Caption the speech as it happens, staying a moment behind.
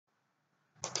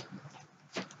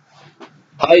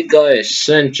Hi guys,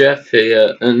 Saint Jeff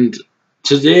here, and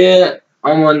today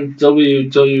I'm on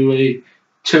WWE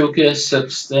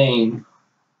 2K16,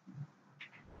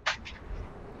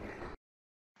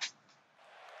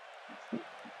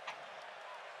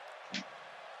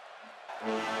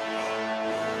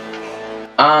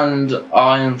 and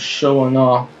I am showing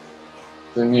off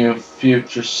the new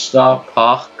Future Star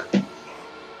Pack,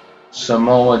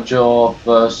 Samoa Joe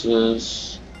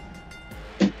versus,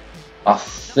 I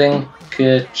think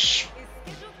it's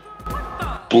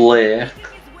Blake,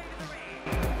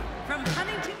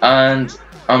 and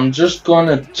I'm just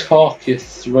gonna talk you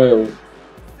through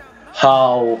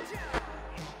how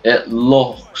it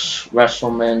looks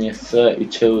WrestleMania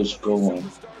 32 is going.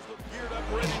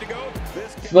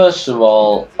 First of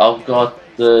all, I've got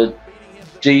the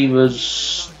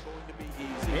Divas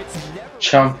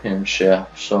Championship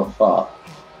so far.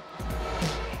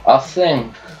 I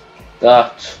think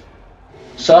that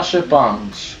Sasha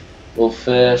Banks will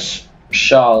face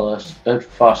Charlotte at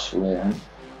Fastlane,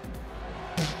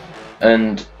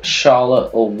 and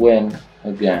Charlotte will win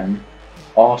again,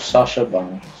 or Sasha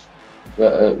Banks.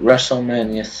 But at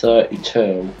WrestleMania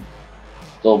 32,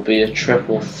 there'll be a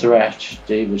triple threat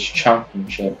Divas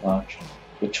Championship match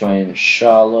between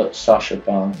Charlotte, Sasha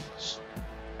Banks,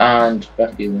 and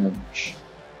Becky Lynch.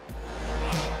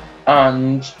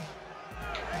 And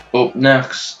up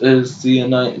next is the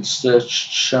United States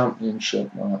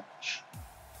Championship match.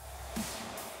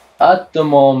 At the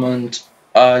moment,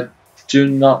 I do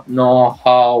not know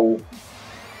how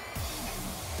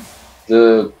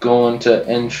they're going to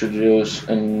introduce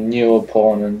a new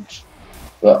opponent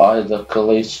for either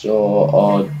Kalisto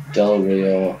or Del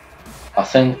Rio. I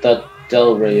think that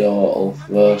Del Rio will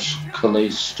verse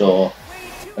Kalisto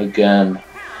again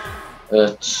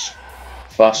at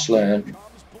Fastlane,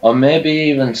 or maybe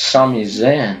even Sami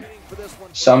Zayn.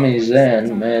 Sami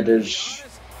Zayn made his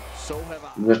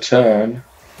return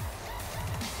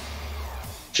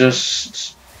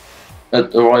just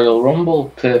at the Royal Rumble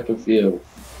pay-per-view,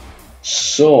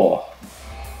 so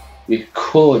we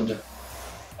could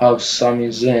have Sami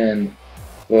Zayn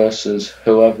versus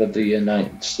whoever the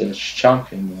United States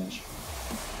champion was.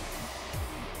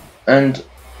 And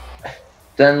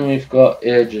then we've got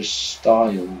AJ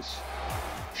Styles.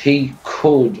 He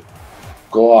could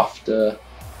go after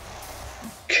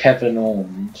Kevin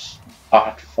Owens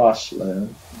at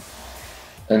Fastlane,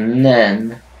 and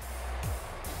then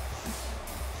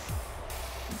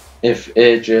if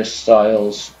AJ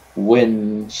Styles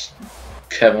wins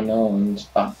Kevin Owens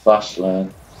at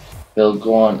Fastlane, he'll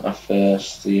go on to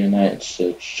face the United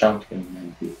States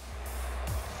champion maybe.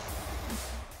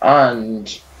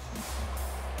 And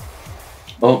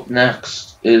up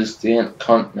next is the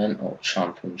Intercontinental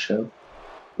Championship,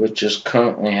 which is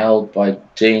currently held by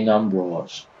Dean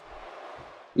Ambrose.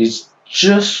 He's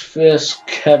just faced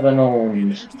Kevin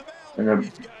Owens in a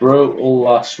brutal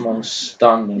last man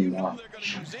standing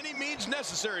match,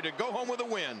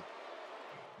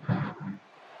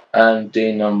 and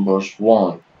Dean Ambrose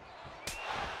won.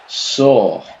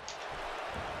 So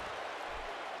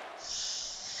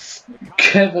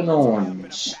Kevin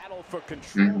Owens,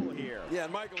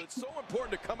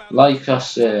 like I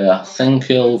say, I think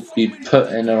he'll be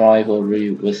put in a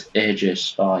rivalry with AJ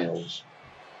Styles.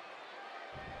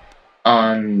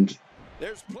 And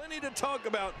there's plenty to talk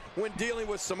about when dealing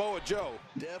with Samoa Joe.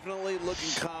 Definitely looking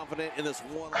confident in this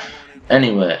one-on-one.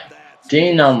 Anyway,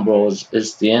 Dean Ambrose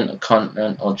is the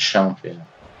Intercontinental Champion.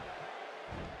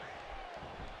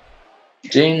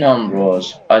 Dean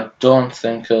Ambrose, I don't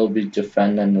think he'll be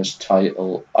defending his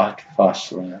title at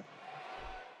Fastlane.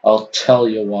 I'll tell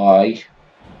you why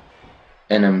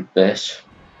in a bit.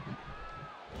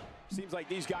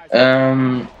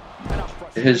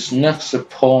 His next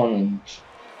opponent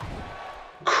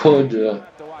could be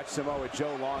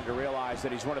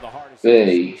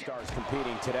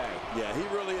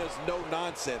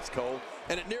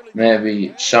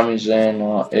maybe Sami Zayn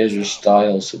or AJ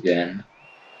Styles again.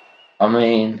 I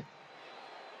mean,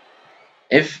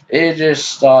 if AJ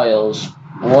Styles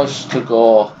was to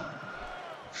go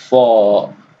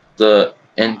for the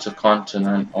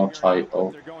Intercontinental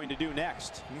title,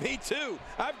 me too.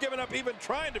 I've given up even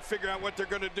trying to figure out what they're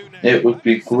going to do next. It would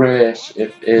be great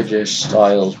if AJ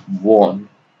Styles won,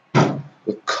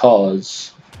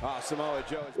 because,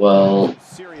 well,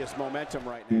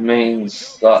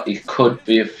 means that he could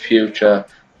be a future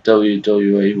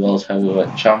WWE World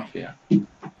Heavyweight Champion.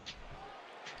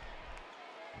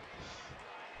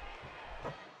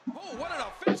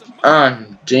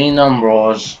 And Dean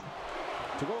Ambrose,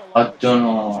 I don't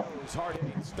know.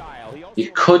 He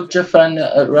could defend it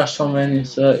at WrestleMania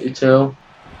 32.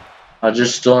 I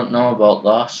just don't know about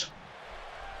that.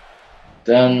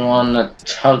 Then won the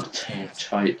tag team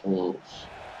titles.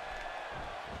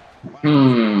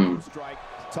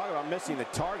 Talk about missing the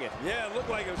target. Yeah, it looked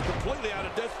like it was completely out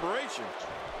of desperation.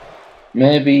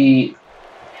 Maybe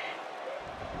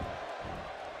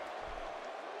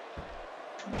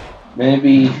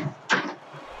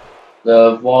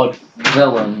the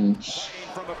Vaudevillains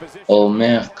will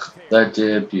make their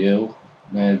debut,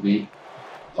 maybe,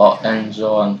 or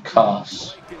Enzo and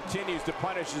Cass. Continues to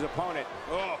punish his opponent.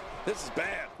 Oh, this is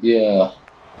bad. Yeah.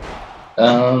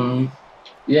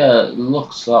 Yeah, it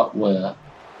looks that way.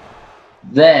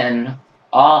 Then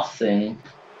I think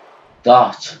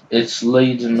that it's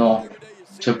leading up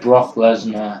to Brock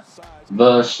Lesnar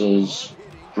versus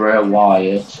Bray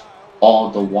Wyatt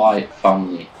or the Wyatt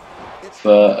family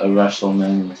for a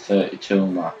WrestleMania 32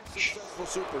 match.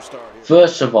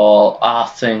 First of all, I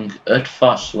think at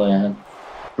Fastlane,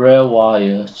 Bray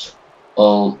Wyatt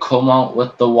will come out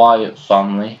with the Wyatt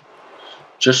family,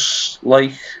 just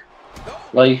like,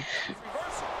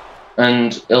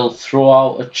 and he'll throw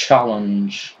out a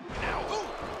challenge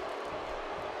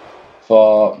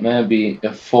for maybe a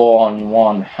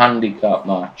 4-on-1 handicap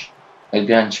match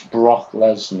against Brock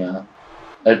Lesnar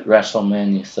at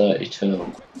WrestleMania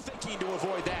 32.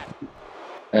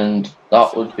 And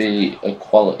that would be a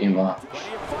quality match.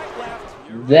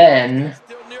 Then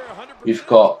you've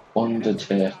got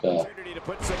Undertaker.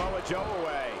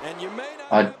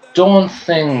 I don't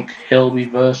think he'll be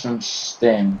versing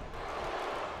Sting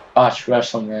at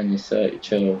WrestleMania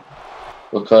 32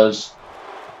 because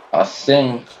I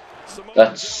think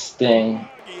that Sting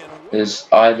is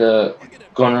either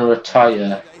gonna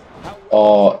retire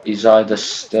or he's either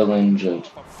still injured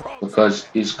because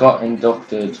he's got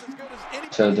inducted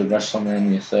to the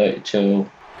WrestleMania 32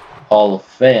 Hall of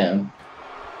Fame.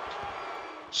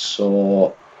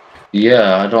 So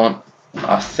yeah,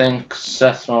 I think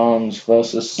Seth Rollins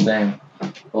versus Sting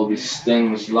will be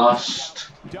Sting's last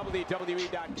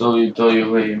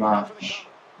WWE match.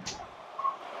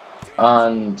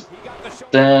 And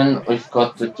then we've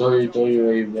got the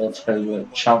WWE World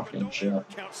Heavyweight Championship,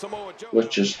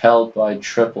 which is held by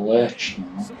Triple H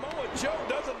now,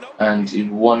 and he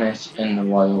won it in the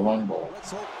Royal Rumble.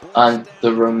 And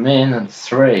the remaining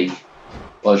three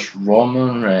was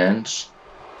Roman Reigns,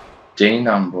 Dean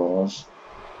Ambrose,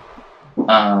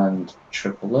 and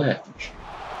Triple H.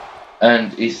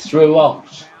 And he threw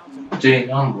out Dean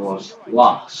Ambrose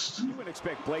last.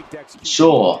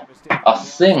 So I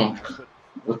think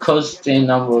because Dean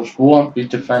Ambrose won't be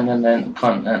defending the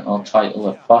Intercontinental title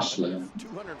at Fastlane,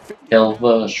 he'll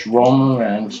verse Roman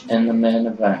Reigns in the main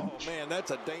event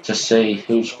to see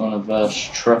who's going to verse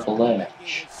Triple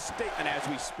H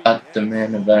at the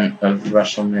main event of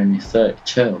WrestleMania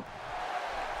 32.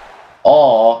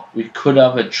 Or we could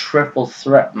have a triple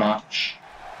threat match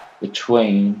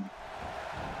between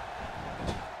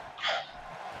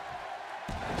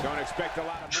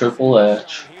Triple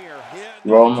H,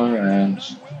 Roman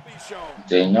Reigns,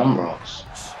 Dean Ambrose.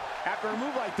 After a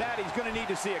move like that, he's going to need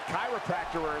to see a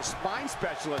chiropractor or a spine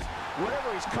specialist,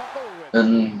 whatever he's comfortable with.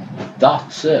 And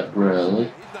that's it,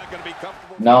 really.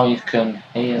 Now you can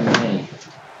hear me.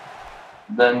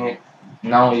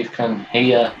 Now you can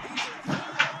hear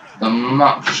the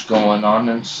match going on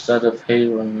instead of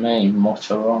hearing me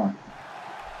mutter on.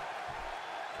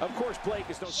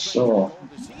 So,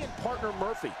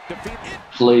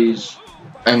 please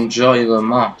enjoy the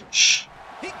match.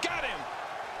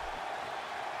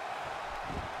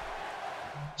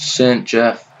 St.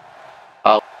 Jeff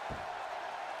out.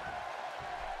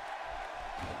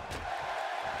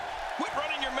 Quit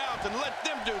running your mouth and let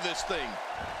them do this thing.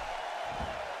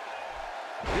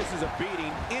 This is a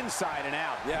beating inside and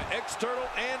out. Yeah, external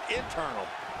and internal.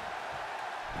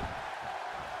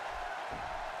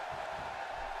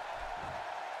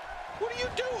 What are you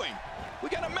doing? We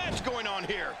got a match going on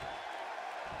here.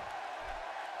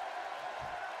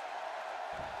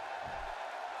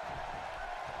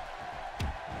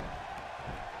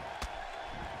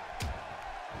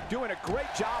 Doing a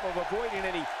great job of avoiding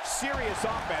any serious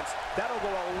offense. That'll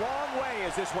go a long way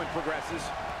as this one progresses.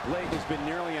 Blake has been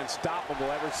nearly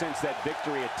unstoppable ever since that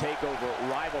victory at TakeOver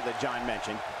rival that John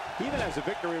mentioned. Even as a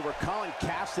victory over Colin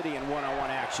Cassidy in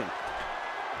one-on-one action.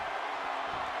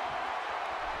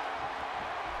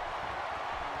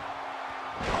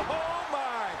 Oh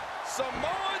my!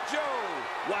 Samoa Joe!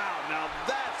 Wow, now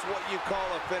that's what you call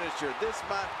a finisher. This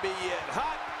might be it.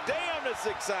 Hot damn, it's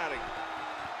exciting.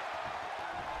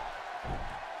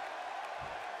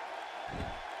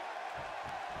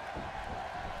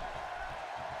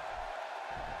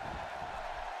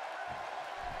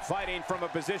 Fighting from a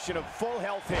position of full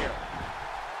health here.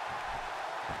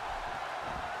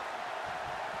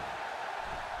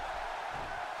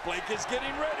 Blake is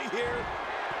getting ready here.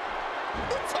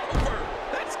 It's over.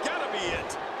 That's got to be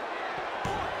it.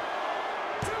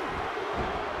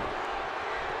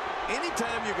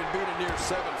 Anytime you can beat a near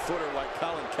 7-footer like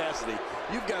Colin Cassidy,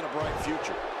 you've got a bright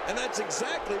future. And that's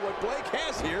exactly what Blake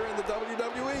has here in the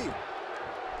WWE.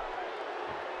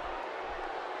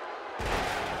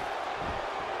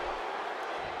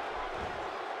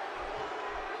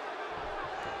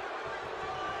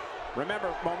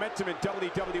 Remember, momentum in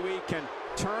WWE can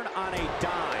turn on a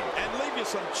dime and leave you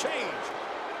some change.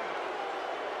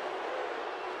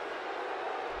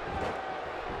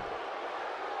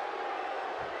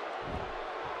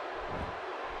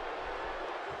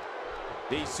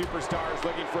 These superstars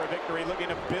looking for a victory, looking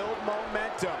to build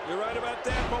momentum. You're right about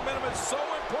that. Momentum is so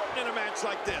important in a match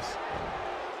like this.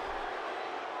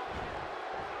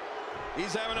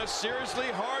 He's having a seriously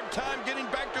hard time getting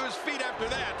back to his feet after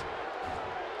that.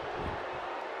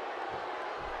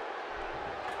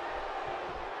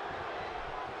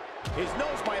 His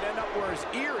nose might end up where his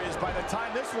ear is by the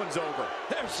time this one's over.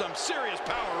 There's some serious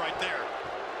power right there.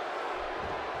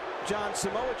 John,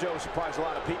 Samoa Joe surprised a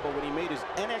lot of people when he made his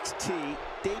NXT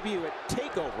debut at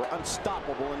TakeOver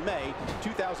Unstoppable in May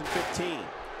 2015.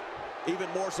 Even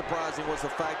more surprising was the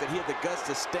fact that he had the guts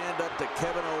to stand up to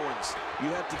Kevin Owens. You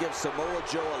have to give Samoa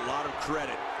Joe a lot of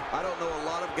credit. I don't know a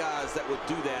lot of guys that would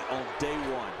do that on day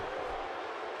one.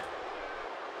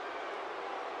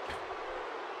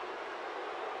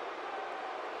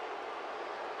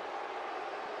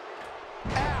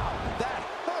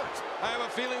 I have a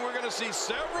feeling we're going to see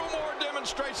several more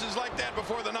demonstrations like that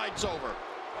before the night's over.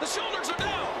 The shoulders are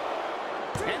down.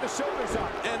 And the shoulders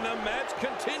up. And the match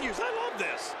continues. I love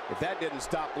this. If that didn't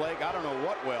stop Blake, I don't know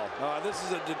what will. This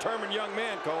is a determined young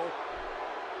man, Cole.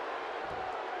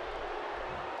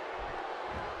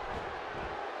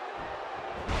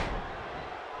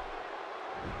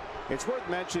 It's worth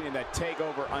mentioning that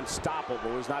TakeOver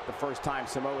Unstoppable was not the first time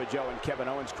Samoa Joe and Kevin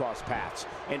Owens crossed paths.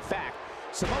 In fact,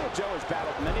 Samoa Joe has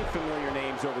battled many familiar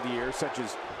names over the years, such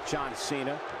as John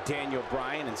Cena, Daniel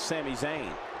Bryan, and Sami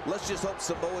Zayn. Let's just hope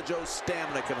Samoa Joe's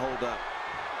stamina can hold up.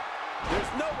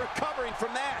 There's no recovering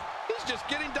from that. He's just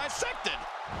getting dissected.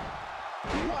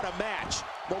 What a match.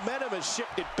 Momentum has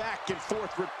shifted back and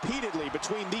forth repeatedly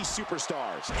between these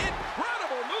superstars.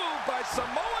 Incredible move by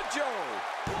Samoa Joe.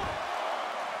 1,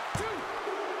 2,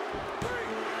 3.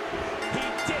 He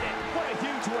did it. What a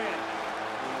huge win.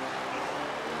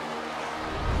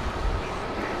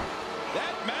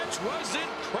 That match was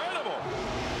incredible.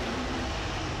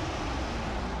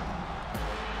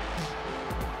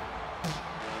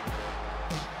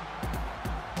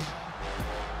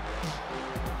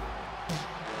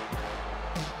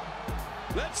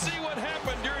 Let's see what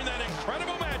happened during that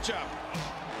incredible matchup.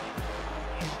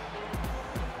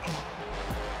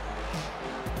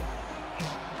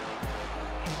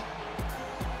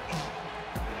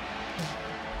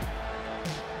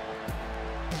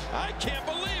 I can't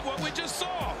believe what we just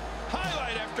saw.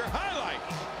 Highlight after highlight.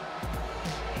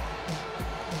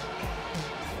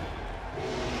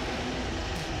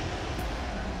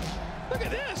 Look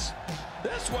at this.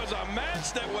 This was a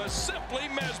match that was simply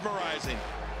mesmerizing.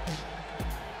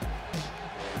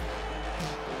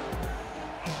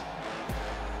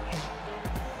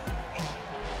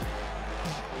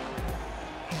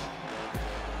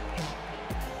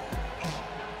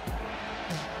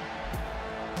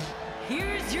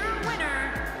 Here's your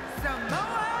winner,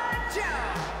 Samoa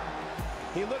Joe.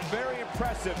 He looked very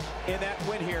impressive in that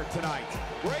win here tonight.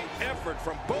 Great effort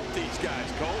from both these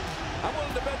guys, Cole. I'm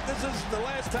willing to bet this is the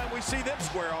last time we see them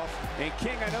square off. And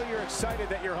King, I know you're excited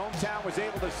that your hometown was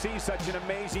able to see such an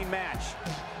amazing match.